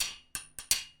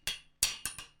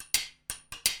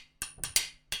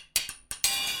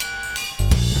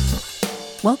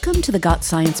Welcome to the Got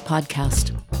Science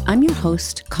podcast. I'm your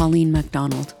host, Colleen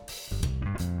MacDonald.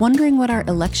 Wondering what our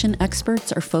election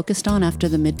experts are focused on after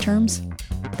the midterms?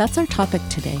 That's our topic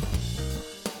today.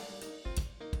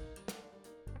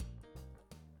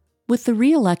 With the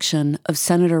re-election of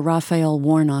Senator Raphael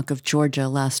Warnock of Georgia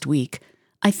last week,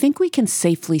 I think we can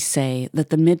safely say that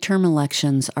the midterm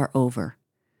elections are over.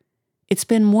 It's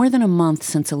been more than a month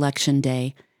since Election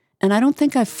Day, and I don't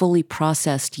think I've fully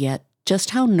processed yet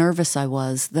just how nervous I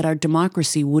was that our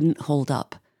democracy wouldn't hold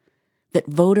up, that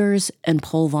voters and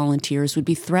poll volunteers would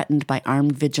be threatened by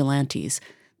armed vigilantes,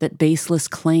 that baseless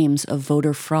claims of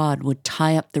voter fraud would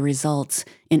tie up the results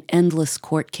in endless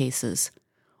court cases,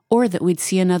 or that we'd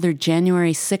see another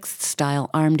January 6th-style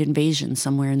armed invasion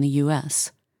somewhere in the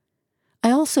U.S.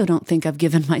 I also don't think I've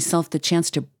given myself the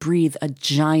chance to breathe a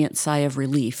giant sigh of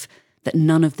relief that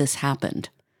none of this happened.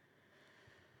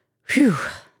 Phew.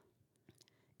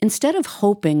 Instead of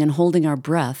hoping and holding our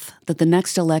breath that the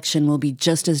next election will be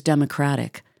just as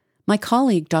democratic, my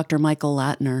colleague, Dr. Michael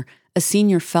Latner, a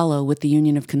senior fellow with the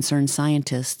Union of Concerned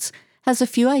Scientists, has a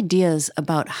few ideas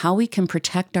about how we can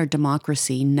protect our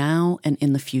democracy now and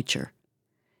in the future.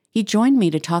 He joined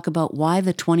me to talk about why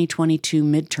the 2022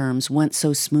 midterms went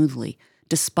so smoothly,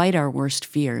 despite our worst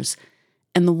fears,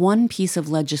 and the one piece of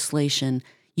legislation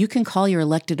you can call your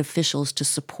elected officials to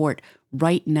support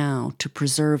right now to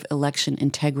preserve election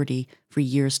integrity for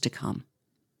years to come.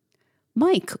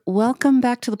 Mike, welcome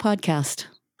back to the podcast.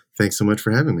 Thanks so much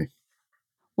for having me.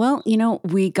 Well,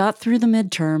 we got through the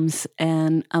midterms,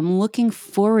 and I'm looking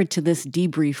forward to this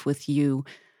debrief with you.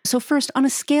 So first, on a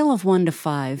scale of 1 to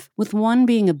 5, with 1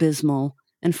 being abysmal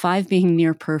and 5 being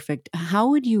near perfect, how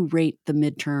would you rate the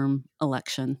midterm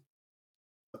election?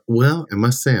 Well, I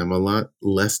must say I'm a lot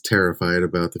less terrified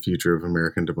about the future of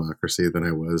American democracy than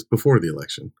I was before the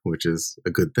election, which is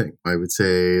a good thing. I would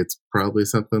say it's probably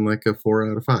something like a 4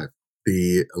 out of 5.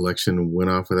 The election went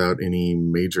off without any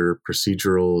major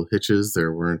procedural hitches.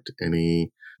 There weren't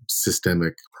any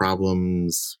systemic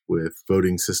problems with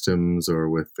voting systems or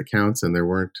with the counts, and there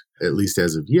weren't, at least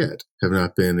as of yet, have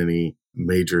not been any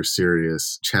major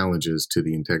serious challenges to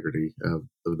the integrity of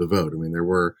the vote. I mean, there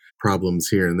were problems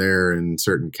here and there in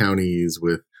certain counties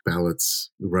with ballots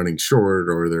running short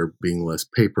or there being less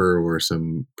paper or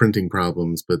some printing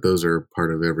problems, but those are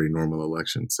part of every normal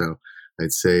election. So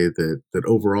I'd say that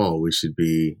overall we should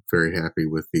be very happy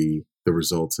with the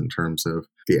results in terms of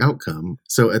the outcome.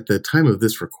 So at the time of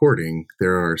this recording,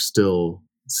 there are still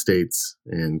states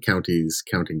and counties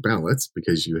counting ballots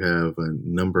because you have a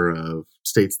number of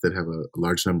states that have a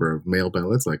large number of mail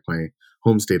ballots, like my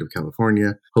home state of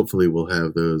California. Hopefully we'll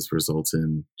have those results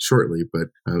in shortly, but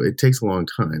it takes a long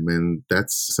time, and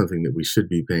that's something that we should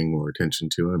be paying more attention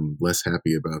to. I'm less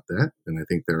happy about that, and I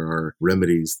think there are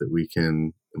remedies that we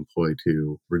can employ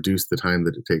to reduce the time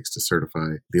that it takes to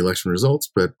certify the election results,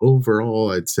 but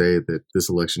overall I'd say that this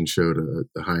election showed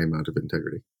a high amount of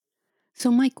integrity. So,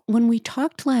 Mike, when we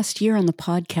talked last year on the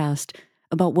podcast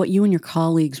about what you and your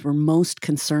colleagues were most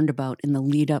concerned about in the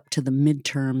lead up to the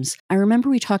midterms, I remember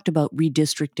we talked about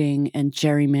redistricting and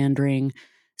gerrymandering.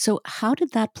 So how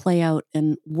did that play out,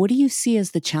 and what do you see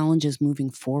as the challenges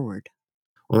moving forward?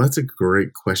 Well, that's a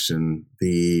great question.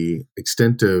 The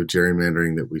extent of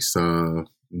gerrymandering that we saw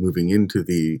moving into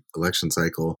the election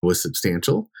cycle was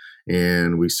substantial,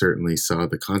 and we certainly saw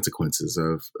the consequences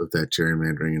of that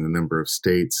gerrymandering in a number of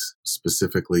states,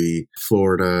 specifically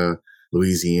Florida,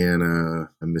 Louisiana,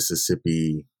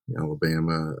 Mississippi,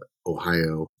 Alabama,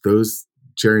 Ohio. Those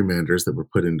gerrymanders that were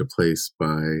put into place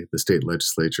by the state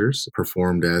legislatures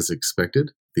performed as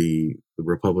expected. The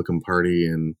Republican Party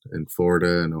in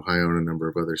Florida and Ohio and a number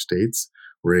of other states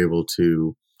were able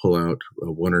to pull out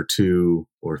 1 or 2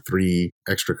 or 3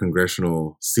 extra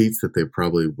congressional seats that they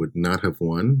probably would not have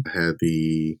won had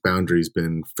the boundaries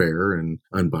been fair and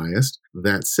unbiased.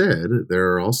 That said,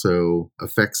 there are also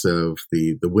effects of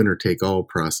the winner-take-all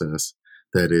process.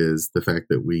 That is the fact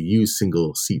that we use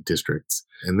single seat districts,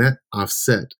 and that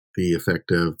offset the effect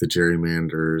of the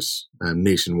gerrymanders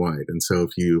nationwide. And so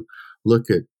if you look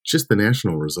at just the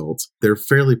national results, they're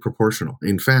fairly proportional.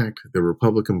 In fact, the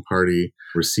Republican Party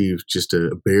received just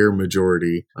a bare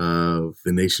majority of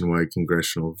the nationwide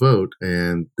congressional vote,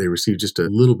 and they received just a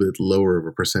little bit lower of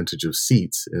a percentage of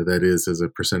seats, that is, as a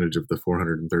percentage of the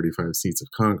 435 seats of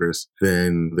Congress,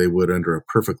 than they would under a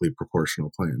perfectly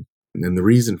proportional plan. And the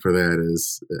reason for that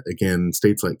is, again,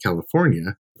 states like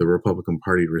California, the Republican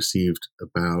Party received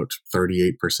about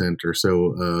 38% or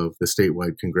so of the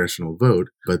statewide congressional vote,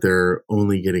 but they're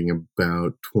only getting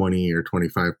about 20 or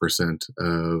 25%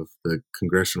 of the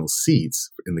congressional seats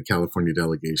in the California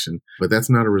delegation. But that's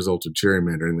not a result of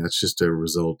gerrymandering. That's just a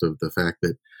result of the fact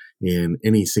that in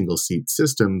any single seat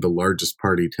system, the largest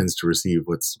party tends to receive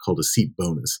what's called a seat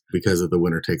bonus because of the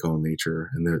winner take all nature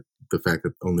and the fact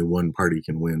that only one party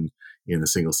can win in a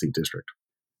single seat district.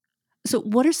 So,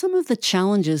 what are some of the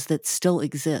challenges that still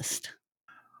exist?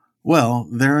 Well,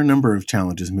 there are a number of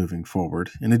challenges moving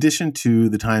forward, in addition to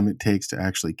the time it takes to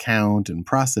actually count and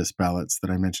process ballots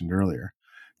that I mentioned earlier.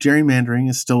 Gerrymandering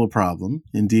is still a problem.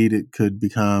 Indeed, it could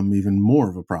become even more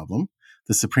of a problem.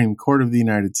 The Supreme Court of the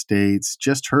United States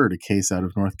just heard a case out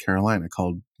of North Carolina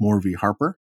called Moore v.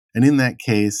 Harper. And in that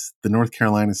case, the North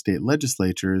Carolina state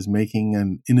legislature is making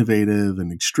an innovative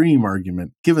and extreme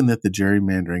argument, given that the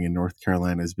gerrymandering in North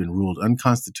Carolina has been ruled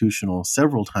unconstitutional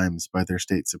several times by their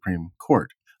state Supreme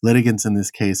Court. Litigants in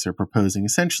this case are proposing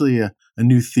essentially a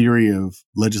new theory of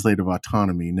legislative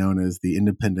autonomy known as the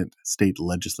independent state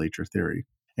legislature theory.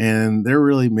 And they're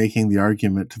really making the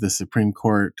argument to the Supreme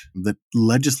Court that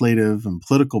legislative and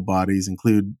political bodies,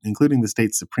 including the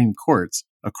state Supreme Courts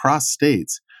across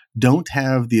states, don't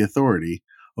have the authority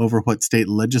over what state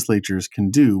legislatures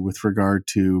can do with regard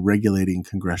to regulating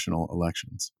congressional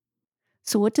elections.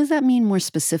 So, what does that mean more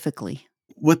specifically?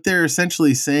 What they're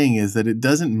essentially saying is that it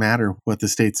doesn't matter what the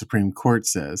state Supreme Court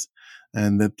says,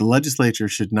 and that the legislature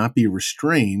should not be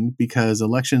restrained because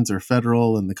elections are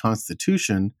federal and the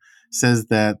Constitution says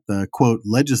that the, quote,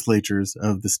 legislatures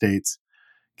of the states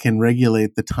can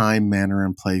regulate the time, manner,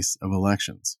 and place of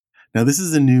elections. Now, this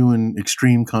is a new and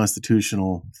extreme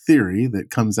constitutional theory that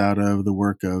comes out of the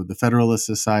work of the Federalist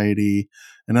Society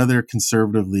and other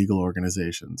conservative legal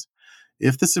organizations.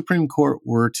 If the Supreme Court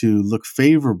were to look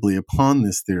favorably upon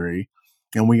this theory,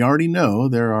 and we already know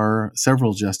there are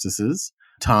several justices,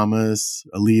 Thomas,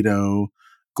 Alito,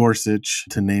 Gorsuch,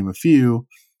 to name a few,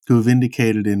 who have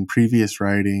indicated in previous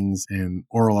writings and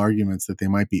oral arguments that they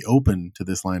might be open to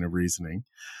this line of reasoning,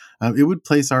 it would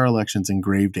place our elections in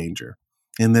grave danger,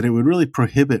 and that it would really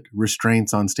prohibit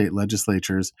restraints on state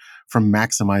legislatures from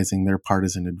maximizing their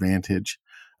partisan advantage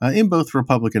in both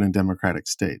Republican and Democratic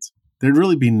states. There'd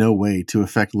really be no way to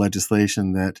affect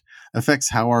legislation that affects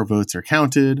how our votes are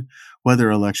counted, whether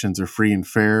elections are free and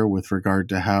fair with regard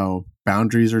to how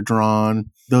boundaries are drawn,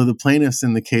 though the plaintiffs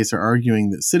in the case are arguing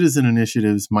that citizen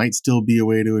initiatives might still be a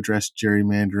way to address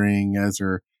gerrymandering, as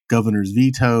are governor's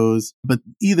vetoes. But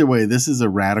either way, this is a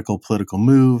radical political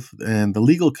move, and the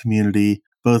legal community,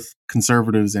 both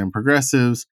conservatives and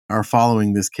progressives, are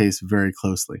following this case very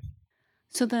closely.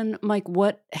 So then, Mike,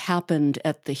 what happened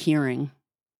at the hearing?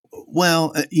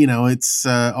 Well, it's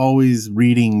always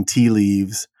reading tea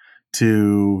leaves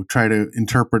to try to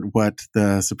interpret what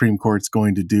the Supreme Court's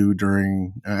going to do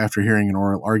after hearing an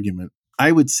oral argument.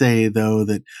 I would say, though,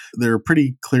 that there are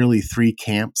pretty clearly three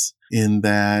camps in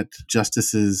that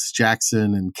Justices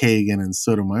Jackson and Kagan and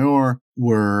Sotomayor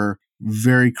were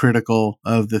very critical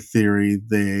of the theory.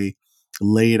 They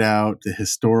laid out the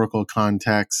historical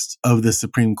context of the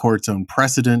Supreme Court's own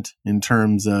precedent in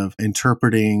terms of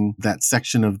interpreting that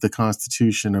section of the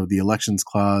Constitution of the Elections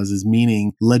Clause as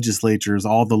meaning legislatures,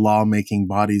 all the lawmaking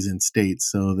bodies in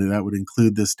states. So that would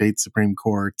include the state Supreme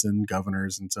Courts and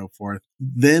governors and so forth.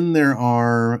 Then there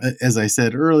are, as I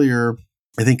said earlier,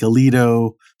 I think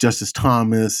Alito, Justice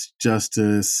Thomas,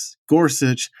 Justice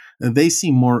Gorsuch, they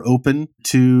seem more open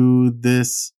to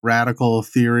this radical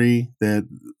theory that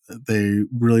they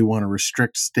really want to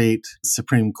restrict state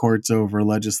Supreme Courts over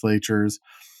legislatures.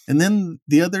 And then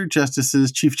the other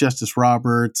justices, Chief Justice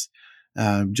Roberts,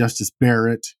 Justice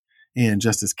Barrett, and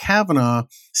Justice Kavanaugh,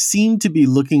 seem to be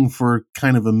looking for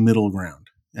kind of a middle ground.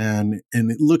 And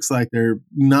it looks like they're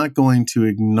not going to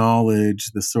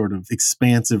acknowledge the sort of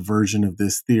expansive version of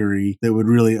this theory that would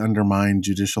really undermine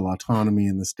judicial autonomy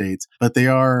in the states. But they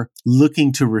are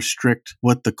looking to restrict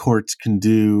what the courts can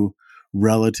do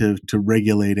relative to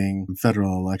regulating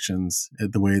federal elections,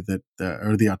 the way that,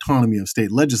 or the autonomy of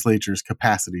state legislatures'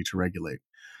 capacity to regulate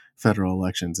federal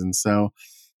elections. And so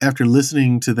after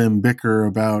listening to them bicker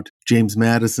about James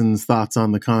Madison's thoughts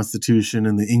on the Constitution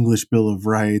and the English Bill of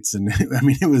Rights, and I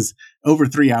mean, it was over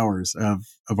 3 hours of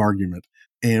argument.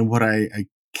 And what I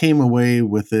came away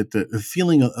with it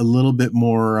feeling a little bit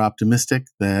more optimistic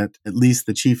that at least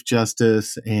the Chief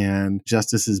Justice and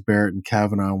Justices Barrett and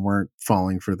Kavanaugh weren't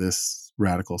falling for this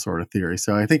radical sort of theory.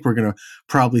 So I think we're going to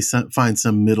probably find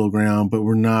some middle ground, but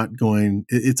we're not going,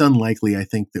 it's unlikely, I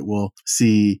think, that we'll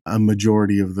see a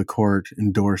majority of the court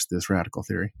endorse this radical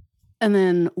theory. And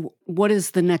then what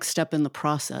is the next step in the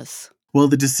process? Well,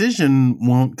 the decision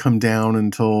won't come down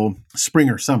until spring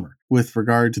or summer. With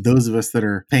regard to those of us that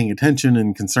are paying attention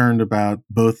and concerned about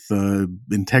both the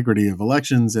integrity of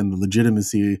elections and the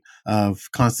legitimacy of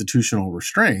constitutional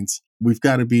restraints, we've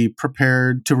got to be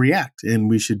prepared to react. And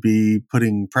we should be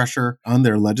putting pressure on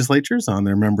their legislatures, on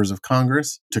their members of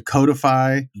Congress to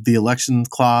codify the election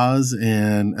clause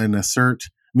and assert.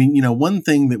 I mean, one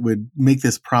thing that would make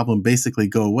this problem basically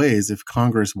go away is if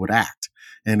Congress would act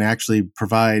and actually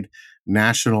provide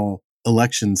national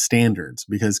election standards,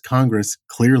 because Congress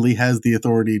clearly has the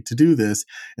authority to do this.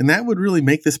 And that would really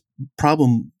make this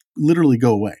problem literally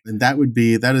go away. And that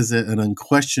is an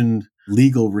unquestioned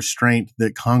legal restraint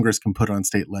that Congress can put on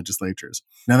state legislatures.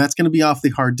 Now, that's going to be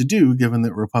awfully hard to do, given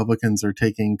that Republicans are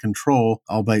taking control,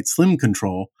 albeit slim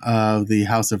control, of the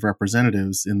House of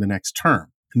Representatives in the next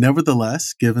term.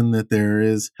 Nevertheless, given that there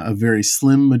is a very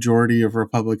slim majority of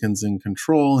Republicans in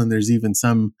control, and there's even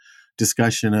some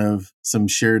discussion of some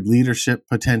shared leadership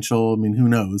potential. I mean, who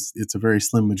knows? It's a very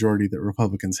slim majority that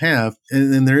Republicans have.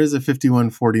 And then there is a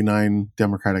 51-49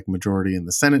 Democratic majority in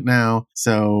the Senate now.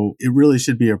 So it really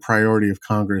should be a priority of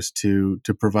Congress to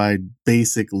provide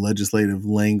basic legislative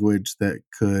language that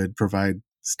could provide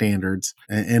standards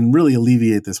and really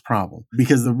alleviate this problem.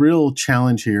 Because the real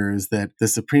challenge here is that the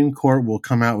Supreme Court will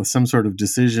come out with some sort of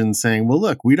decision saying, well,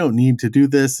 look, we don't need to do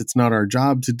this. It's not our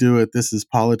job to do it. This is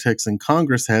politics, and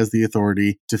Congress has the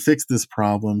authority to fix this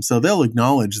problem. So they'll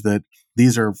acknowledge that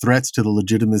these are threats to the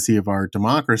legitimacy of our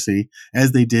democracy,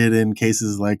 as they did in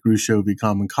cases like Rucho v.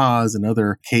 Common Cause and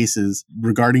other cases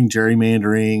regarding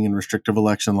gerrymandering and restrictive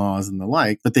election laws and the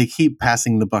like. But they keep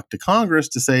passing the buck to Congress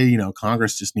to say,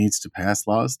 Congress just needs to pass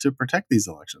laws to protect these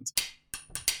elections.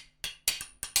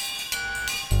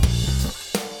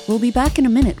 We'll be back in a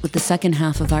minute with the second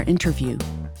half of our interview.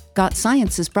 Got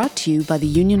Science is brought to you by the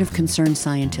Union of Concerned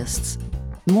Scientists.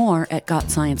 More at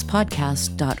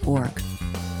gotsciencepodcast.org.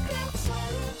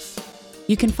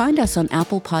 You can find us on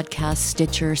Apple Podcasts,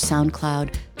 Stitcher,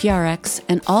 SoundCloud, PRX,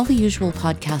 and all the usual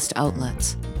podcast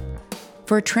outlets.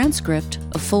 For a transcript,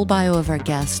 a full bio of our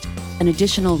guest, and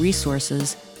additional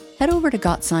resources, head over to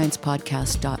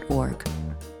gotsciencepodcast.org.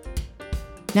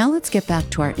 Now let's get back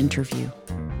to our interview.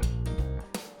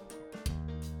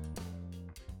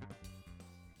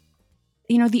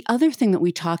 The other thing that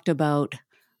we talked about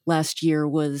last year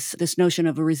was this notion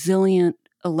of a resilient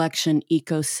election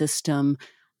ecosystem.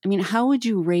 I mean, how would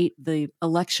you rate the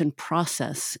election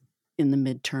process in the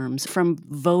midterms, from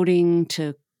voting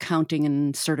to counting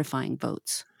and certifying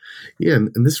votes? Yeah,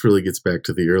 and this really gets back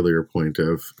to the earlier point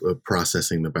of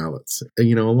processing the ballots.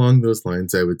 And, along those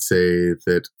lines, I would say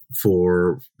that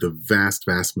for the vast,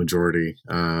 vast majority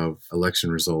of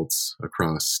election results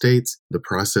across states, the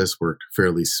process worked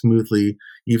fairly smoothly,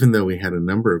 even though we had a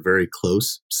number of very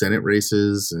close Senate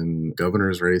races and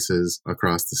governor's races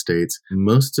across the states.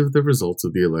 Most of the results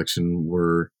of the election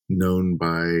were known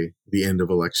by the end of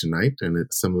election night, and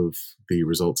some of the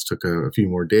results took a few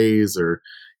more days or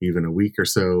even a week or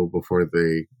so before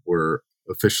they were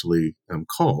officially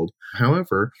called.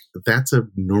 However, that's a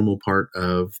normal part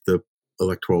of the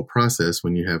electoral process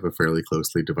when you have a fairly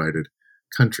closely divided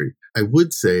country. I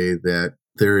would say that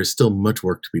there is still much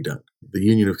work to be done. The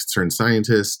Union of Concerned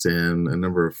Scientists and a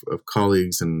number of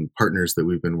colleagues and partners that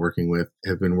we've been working with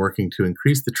have been working to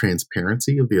increase the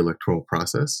transparency of the electoral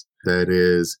process. That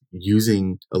is,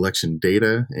 using election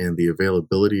data and the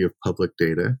availability of public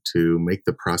data to make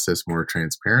the process more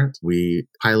transparent. We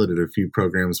piloted a few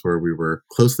programs where we were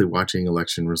closely watching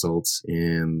election results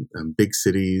in big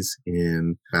cities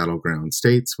in battleground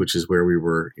states, which is where we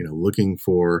were, looking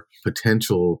for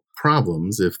potential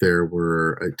problems if there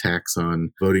were attacks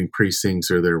on voting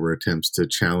precincts or there were attempts to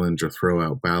challenge or throw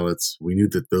out ballots. We knew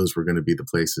that those were going to be the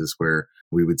places where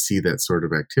we would see that sort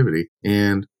of activity.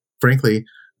 And frankly,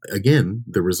 again,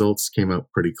 the results came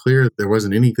out pretty clear. There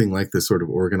wasn't anything like the sort of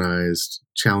organized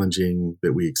challenging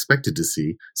that we expected to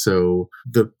see. So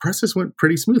the process went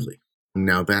pretty smoothly.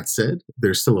 Now, that said,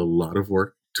 there's still a lot of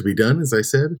work to be done, as I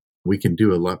said. We can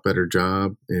do a lot better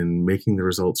job in making the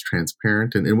results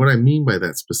transparent. And what I mean by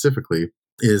that specifically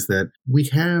is that we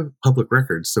have public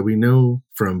records. So we know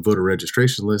from voter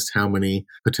registration lists how many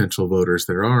potential voters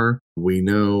there are. We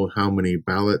know how many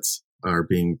ballots are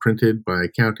being printed by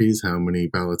counties, how many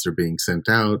ballots are being sent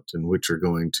out, and which are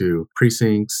going to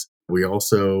precincts. We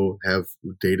also have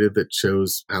data that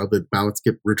shows how the ballots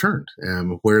get returned,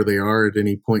 where they are at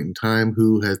any point in time,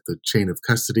 who has the chain of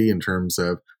custody in terms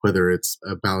of whether it's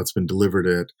a ballot's been delivered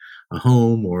at a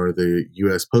home or the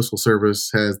U.S. Postal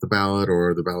Service has the ballot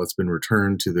or the ballot's been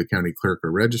returned to the county clerk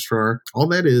or registrar. All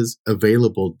that is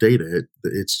available data.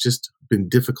 It's just been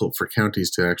difficult for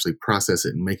counties to actually process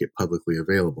it and make it publicly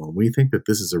available. And we think that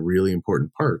this is a really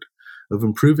important part of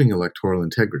improving electoral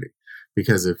integrity.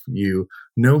 Because if you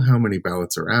know how many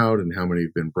ballots are out and how many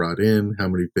have been brought in, how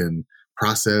many have been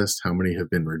processed, how many have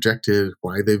been rejected,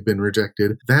 why they've been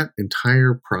rejected. That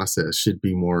entire process should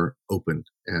be more open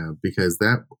because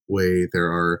that way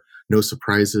there are no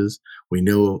surprises. We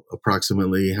know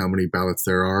approximately how many ballots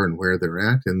there are and where they're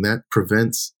at, and that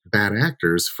prevents bad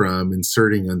actors from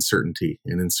inserting uncertainty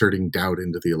and inserting doubt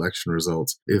into the election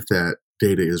results if that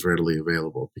data is readily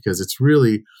available, because it's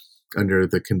really under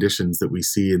the conditions that we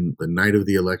see in the night of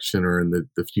the election or in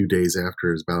the few days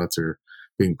after as ballots are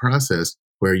being processed,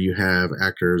 where you have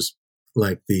actors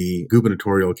like the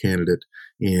gubernatorial candidate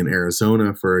in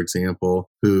Arizona, for example,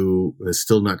 who has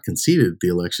still not conceded the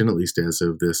election, at least as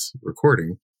of this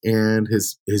recording, and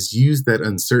has used that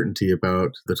uncertainty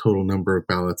about the total number of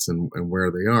ballots and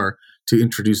where they are to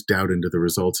introduce doubt into the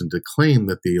results and to claim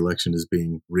that the election is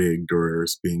being rigged or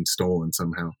is being stolen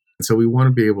somehow. And so we want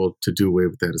to be able to do away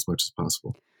with that as much as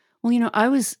possible. Well, I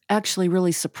was actually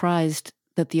really surprised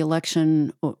that the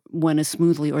election went as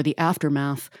smoothly, or the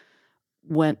aftermath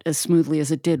went as smoothly as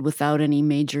it did without any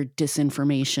major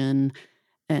disinformation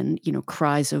and,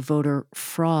 cries of voter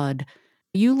fraud.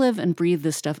 You live and breathe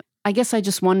this stuff. I guess I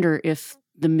just wonder if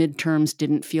the midterms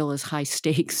didn't feel as high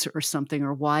stakes or something,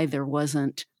 or why there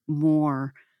wasn't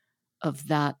more of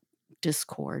that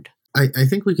discord. I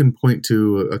think we can point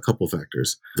to a couple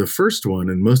factors. The first one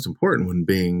and most important one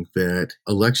being that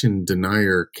election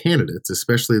denier candidates,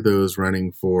 especially those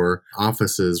running for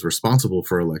offices responsible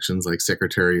for elections like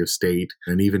Secretary of State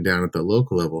and even down at the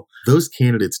local level, those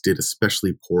candidates did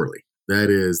especially poorly. That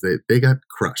is, they got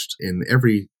crushed in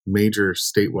every major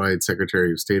statewide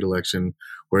Secretary of State election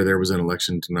where there was an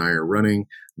election denier running,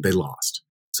 they lost.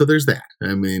 So there's that.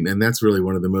 And that's really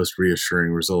one of the most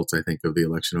reassuring results, I think, of the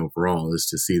election overall, is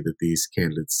to see that these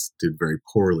candidates did very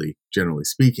poorly, generally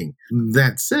speaking.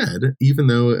 That said, even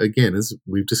though, again, as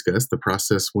we've discussed, the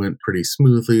process went pretty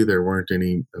smoothly, there weren't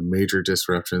any major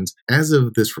disruptions. As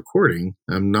of this recording,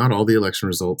 not all the election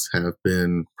results have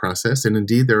been processed. And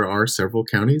indeed, there are several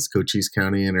counties, Cochise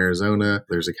County in Arizona.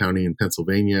 There's a county in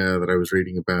Pennsylvania that I was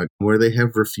reading about where they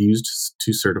have refused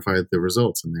to certify the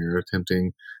results. And they're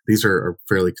attempting, these are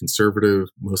fairly conservative,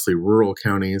 mostly rural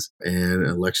counties, and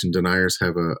election deniers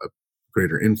have a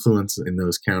greater influence in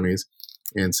those counties.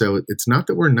 And so it's not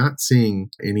that we're not seeing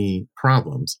any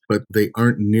problems, but they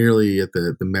aren't nearly at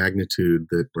the magnitude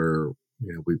that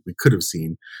we could have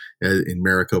seen in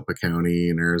Maricopa County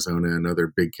in Arizona and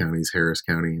other big counties, Harris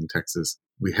County in Texas.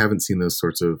 We haven't seen those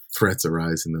sorts of threats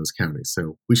arise in those counties.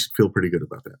 So we should feel pretty good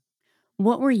about that.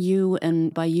 What were you,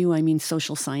 and by you I mean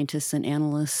social scientists and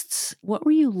analysts, what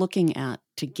were you looking at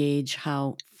to gauge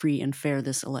how free and fair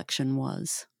this election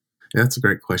was? That's a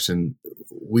great question.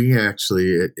 We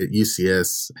actually at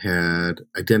UCS had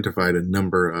identified a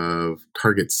number of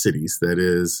target cities, that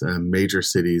is, major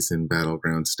cities in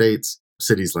battleground states,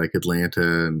 cities like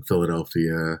Atlanta and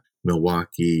Philadelphia,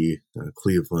 Milwaukee,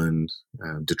 Cleveland,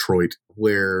 Detroit,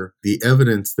 where the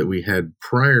evidence that we had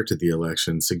prior to the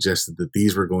election suggested that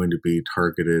these were going to be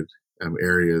targeted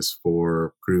areas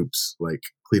for groups like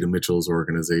Cleta Mitchell's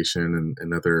organization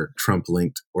and other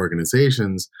Trump-linked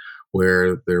organizations,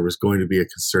 where there was going to be a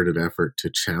concerted effort to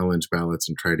challenge ballots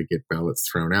and try to get ballots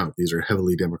thrown out. These are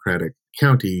heavily Democratic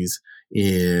counties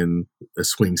in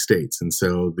swing states. And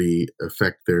so the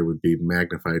effect there would be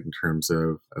magnified in terms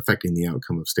of affecting the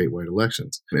outcome of statewide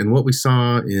elections. And what we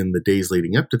saw in the days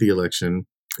leading up to the election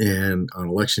and on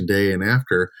election day and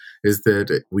after is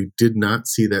that we did not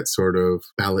see that sort of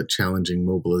ballot challenging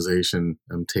mobilization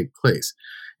take place.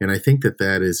 And I think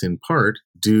that is in part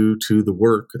due to the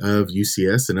work of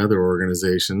UCS and other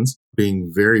organizations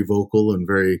being very vocal and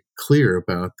very clear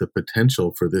about the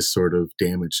potential for this sort of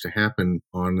damage to happen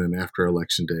on and after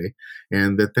election day.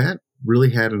 And that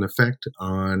really had an effect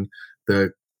on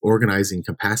the organizing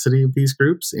capacity of these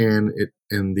groups, and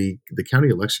the county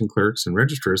election clerks and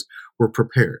registrars were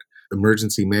prepared.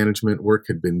 Emergency management work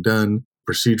had been done,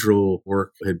 procedural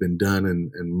work had been done,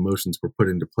 and motions were put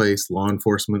into place. Law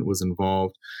enforcement was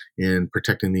involved in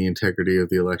protecting the integrity of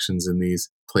the elections in these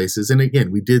places. And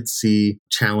again, we did see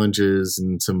challenges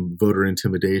and some voter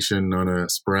intimidation on a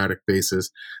sporadic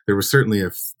basis. There was certainly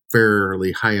a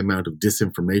fairly high amount of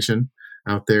disinformation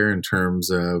out there in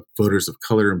terms of voters of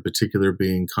color in particular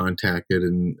being contacted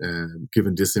and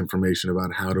given disinformation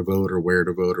about how to vote or where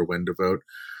to vote or when to vote.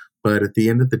 But at the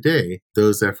end of the day,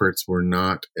 those efforts were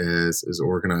not as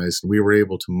organized. We were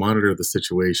able to monitor the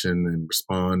situation and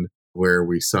respond where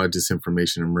we saw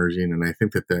disinformation emerging. And I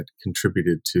think that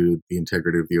contributed to the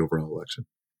integrity of the overall election.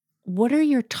 What are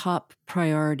your top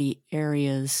priority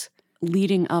areas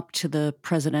leading up to the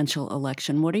presidential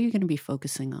election? What are you going to be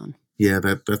focusing on? Yeah,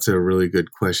 that's a really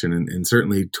good question. And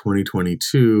certainly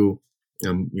 2022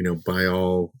 by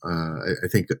all, I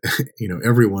think,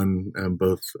 everyone,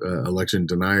 both election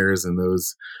deniers and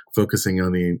those focusing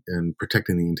on and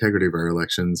protecting the integrity of our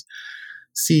elections,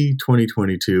 see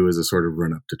 2022 as a sort of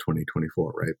run up to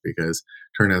 2024, right? Because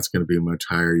turnout's going to be much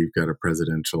higher. You've got a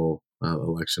presidential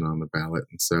election on the ballot.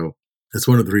 And so that's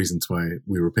one of the reasons why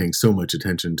we were paying so much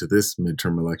attention to this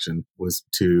midterm election, was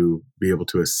to be able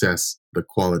to assess the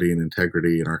quality and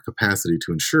integrity and our capacity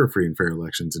to ensure free and fair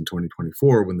elections in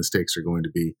 2024 when the stakes are going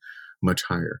to be much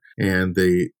higher. And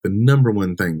the number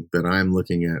one thing that I'm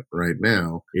looking at right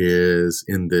now is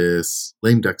in this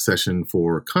lame duck session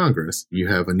for Congress, you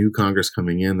have a new Congress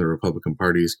coming in. The Republican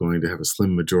Party is going to have a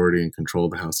slim majority and control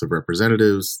the House of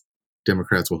Representatives.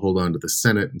 Democrats will hold on to the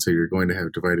Senate, and so you're going to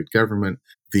have divided government.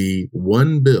 The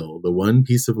one bill, the one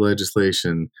piece of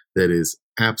legislation that is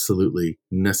absolutely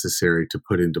necessary to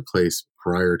put into place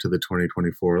prior to the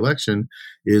 2024 election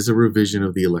is a revision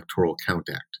of the Electoral Count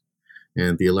Act.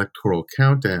 And the Electoral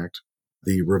Count Act,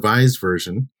 the revised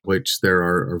version, which there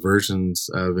are versions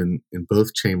of in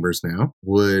both chambers now,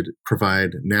 would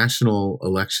provide national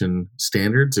election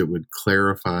standards. It would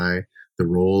clarify the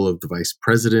role of the vice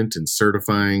president in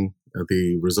certifying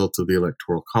the results of the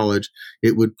Electoral College.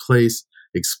 It would place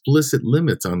explicit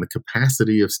limits on the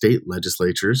capacity of state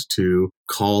legislatures to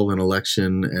call an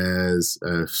election as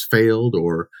failed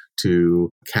or to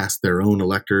cast their own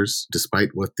electors, despite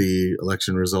what the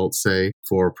election results say,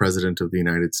 for President of the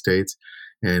United States.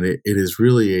 And it is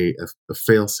really a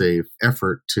fail-safe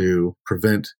effort to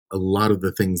prevent a lot of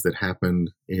the things that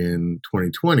happened in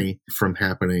 2020 from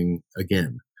happening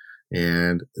again.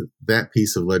 And that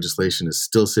piece of legislation is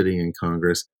still sitting in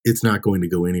Congress. It's not going to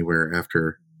go anywhere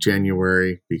after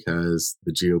January because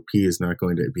the GOP is not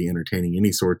going to be entertaining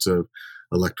any sorts of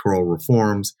electoral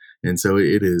reforms. And so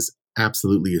it is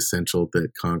absolutely essential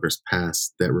that Congress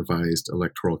pass that revised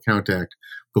Electoral Count Act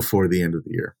before the end of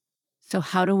the year. So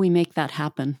how do we make that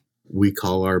happen? We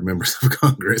call our members of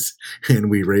Congress and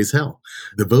we raise hell.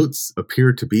 The votes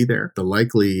appear to be there. The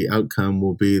likely outcome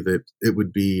will be that it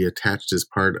would be attached as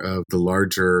part of the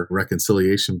larger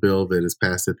reconciliation bill that is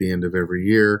passed at the end of every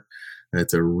year.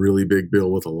 It's a really big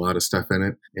bill with a lot of stuff in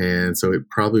it. And so it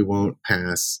probably won't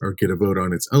pass or get a vote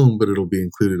on its own, but it'll be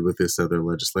included with this other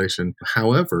legislation.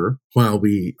 However, while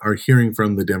we are hearing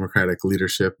from the Democratic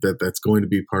leadership that that's going to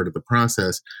be part of the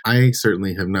process, I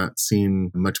certainly have not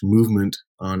seen much movement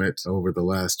on it over the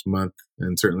last month,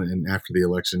 and certainly after the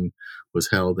election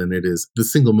was held. And it is the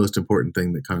single most important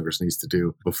thing that Congress needs to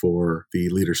do before the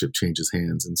leadership changes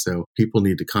hands. And so people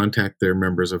need to contact their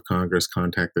members of Congress,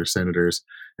 contact their senators,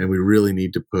 and we really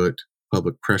need to put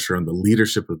public pressure on the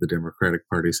leadership of the Democratic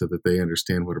Party so that they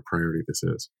understand what a priority this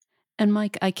is. And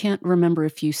Mike, I can't remember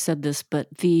if you said this,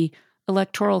 but the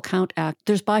Electoral Count Act,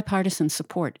 there's bipartisan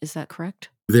support. Is that correct?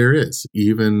 There is.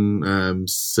 Even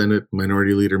Senate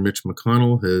Minority Leader Mitch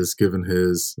McConnell has given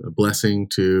his blessing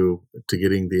to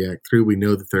getting the act through. We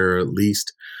know that there are at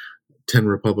least 10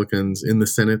 Republicans in the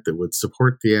Senate that would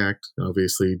support the act.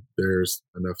 Obviously, there's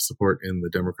enough support in the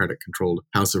Democratic-controlled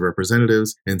House of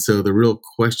Representatives. And so the real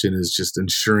question is just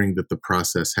ensuring that the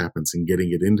process happens and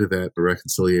getting it into that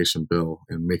reconciliation bill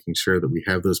and making sure that we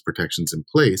have those protections in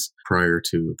place prior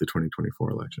to the 2024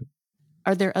 election.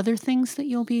 Are there other things that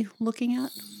you'll be looking at?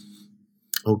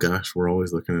 Oh gosh, we're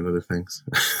always looking at other things.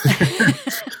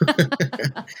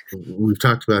 We've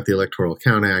talked about the Electoral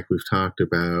Count Act. We've talked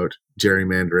about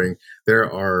gerrymandering.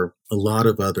 There are a lot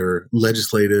of other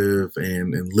legislative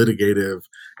and litigative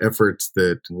efforts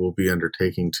that we'll be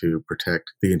undertaking to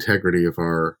protect the integrity of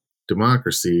our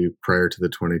democracy prior to the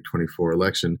 2024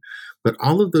 election. But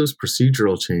all of those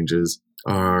procedural changes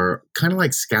are kind of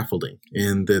like scaffolding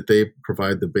in that they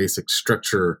provide the basic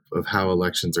structure of how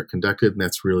elections are conducted, and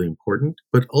that's really important.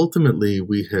 But ultimately,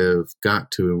 we have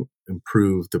got to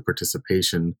improve the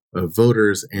participation of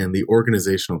voters and the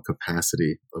organizational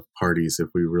capacity of parties if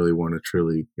we really want to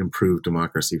truly improve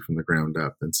democracy from the ground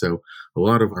up. And so a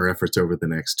lot of our efforts over the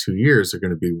next 2 years are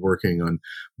going to be working on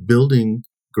building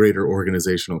greater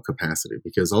organizational capacity,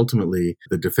 because ultimately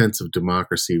the defense of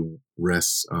democracy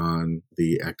rests on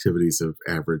the activities of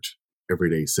average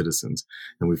everyday citizens.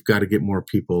 And we've got to get more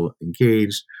people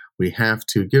engaged. We have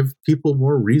to give people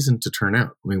more reason to turn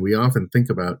out. I mean, we often think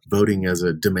about voting as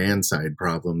a demand side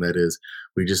problem. That is,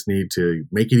 we just need to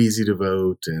make it easy to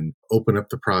vote and open up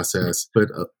the process. But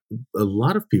a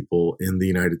lot of people in the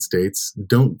United States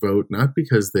don't vote, not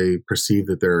because they perceive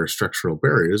that there are structural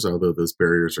barriers, although those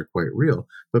barriers are quite real,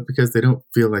 but because they don't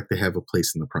feel like they have a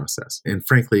place in the process. And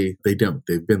frankly, they don't.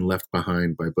 They've been left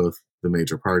behind by both the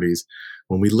major parties.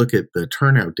 When we look at the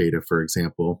turnout data, for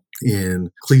example,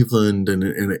 in Cleveland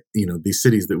and these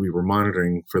cities that we were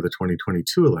monitoring for the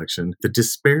 2022 election, the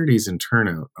disparities in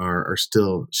turnout are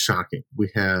still shocking.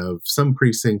 We have some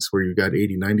precincts where you've got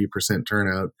 80-90%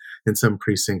 turnout, and some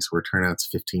precincts where turnout's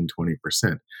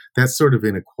 15-20%. That sort of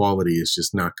inequality is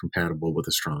just not compatible with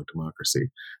a strong democracy.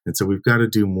 And so we've got to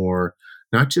do more,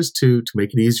 not just to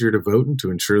make it easier to vote and to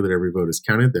ensure that every vote is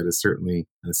counted. That is certainly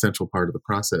an essential part of the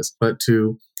process, but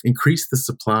to increase the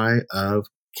supply of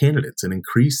candidates and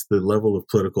increase the level of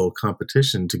political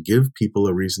competition to give people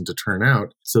a reason to turn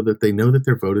out so that they know that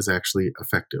their vote is actually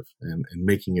effective and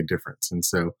making a difference. And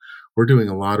so we're doing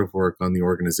a lot of work on the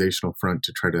organizational front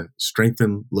to try to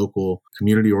strengthen local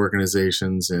community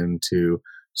organizations and to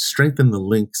strengthen the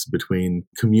links between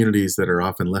communities that are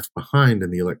often left behind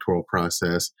in the electoral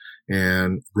process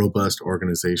and robust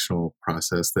organizational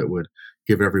process that would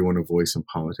give everyone a voice in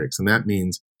politics. And that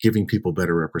means giving people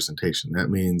better representation. That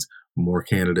means more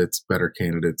candidates, better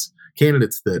candidates,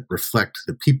 candidates that reflect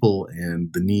the people and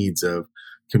the needs of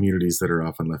communities that are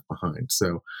often left behind.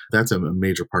 So that's a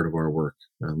major part of our work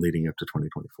leading up to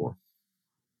 2024.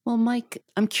 Well, Mike,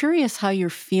 I'm curious how you're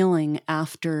feeling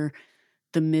after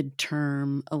the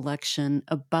midterm election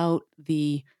about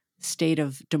the state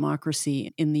of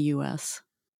democracy in the U.S.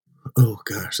 Oh,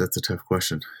 gosh, that's a tough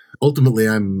question. Ultimately,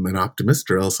 I'm an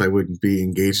optimist, or else I wouldn't be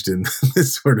engaged in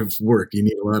this sort of work. You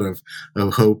need a lot of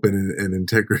hope and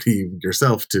integrity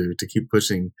yourself to keep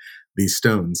pushing these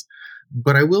stones.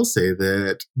 But I will say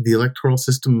that the electoral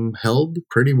system held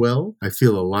pretty well. I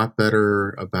feel a lot better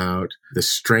about the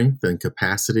strength and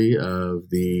capacity of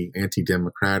the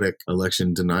anti-democratic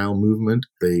election denial movement.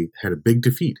 They had a big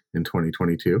defeat in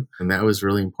 2022, and that was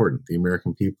really important. The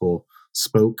American people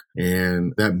spoke,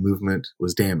 and that movement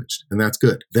was damaged. And that's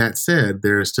good. That said,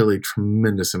 there is still a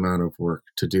tremendous amount of work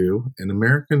to do, and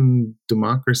American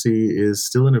democracy is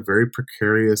still in a very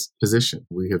precarious position.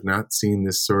 We have not seen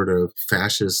this sort of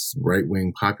fascist,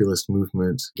 right-wing populist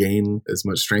movement gain as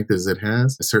much strength as it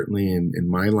has, certainly in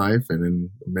my life and in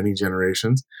many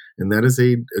generations. And that is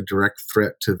a direct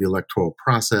threat to the electoral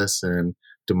process and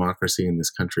democracy in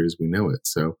this country as we know it.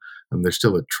 So there's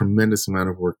still a tremendous amount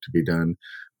of work to be done.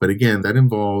 But again, that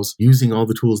involves using all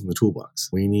the tools in the toolbox.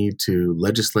 We need to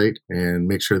legislate and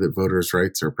make sure that voters'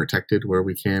 rights are protected where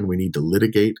we can. We need to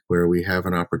litigate where we have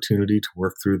an opportunity to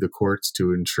work through the courts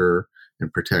to ensure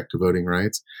and protect voting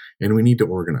rights. And we need to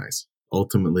organize.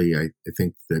 Ultimately, I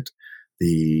think that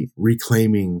the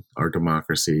reclaiming our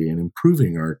democracy and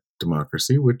improving our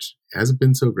democracy, which hasn't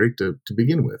been so great to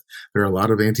begin with. There are a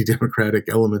lot of anti-democratic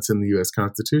elements in the U.S.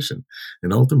 Constitution.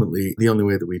 And ultimately, the only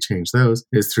way that we change those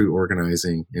is through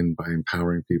organizing and by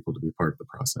empowering people to be part of the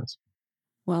process.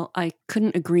 Well, I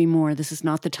couldn't agree more. This is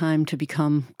not the time to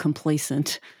become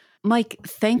complacent. Mike,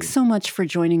 thanks so much for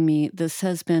joining me. This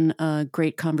has been a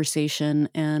great conversation,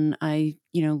 and I,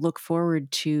 look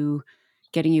forward to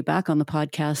getting you back on the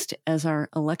podcast as our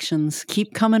elections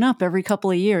keep coming up every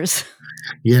couple of years.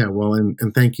 Yeah, well, and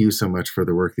thank you so much for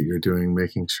the work that you're doing,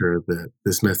 making sure that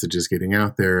this message is getting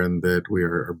out there and that we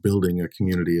are building a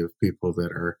community of people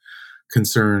that are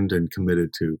concerned and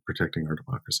committed to protecting our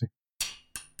democracy.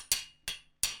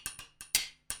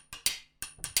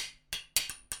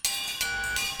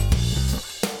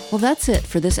 Well, that's it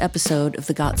for this episode of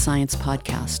the Got Science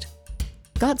podcast.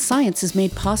 Got Science is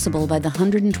made possible by the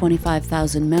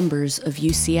 125,000 members of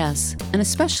UCS, and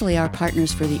especially our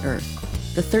Partners for the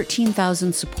Earth, the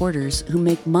 13,000 supporters who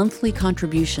make monthly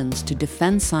contributions to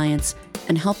defend science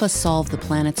and help us solve the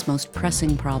planet's most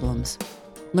pressing problems.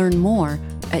 Learn more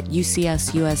at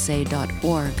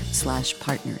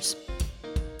ucsusa.org/partners.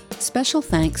 Special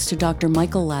thanks to Dr.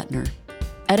 Michael Latner.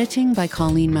 Editing by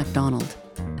Colleen MacDonald.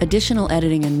 Additional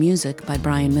editing and music by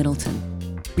Brian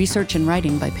Middleton. Research and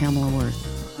writing by Pamela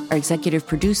Worth. Our executive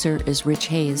producer is Rich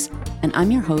Hayes, and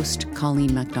I'm your host,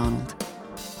 Colleen MacDonald.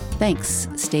 Thanks,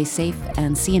 stay safe,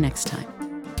 and see you next time.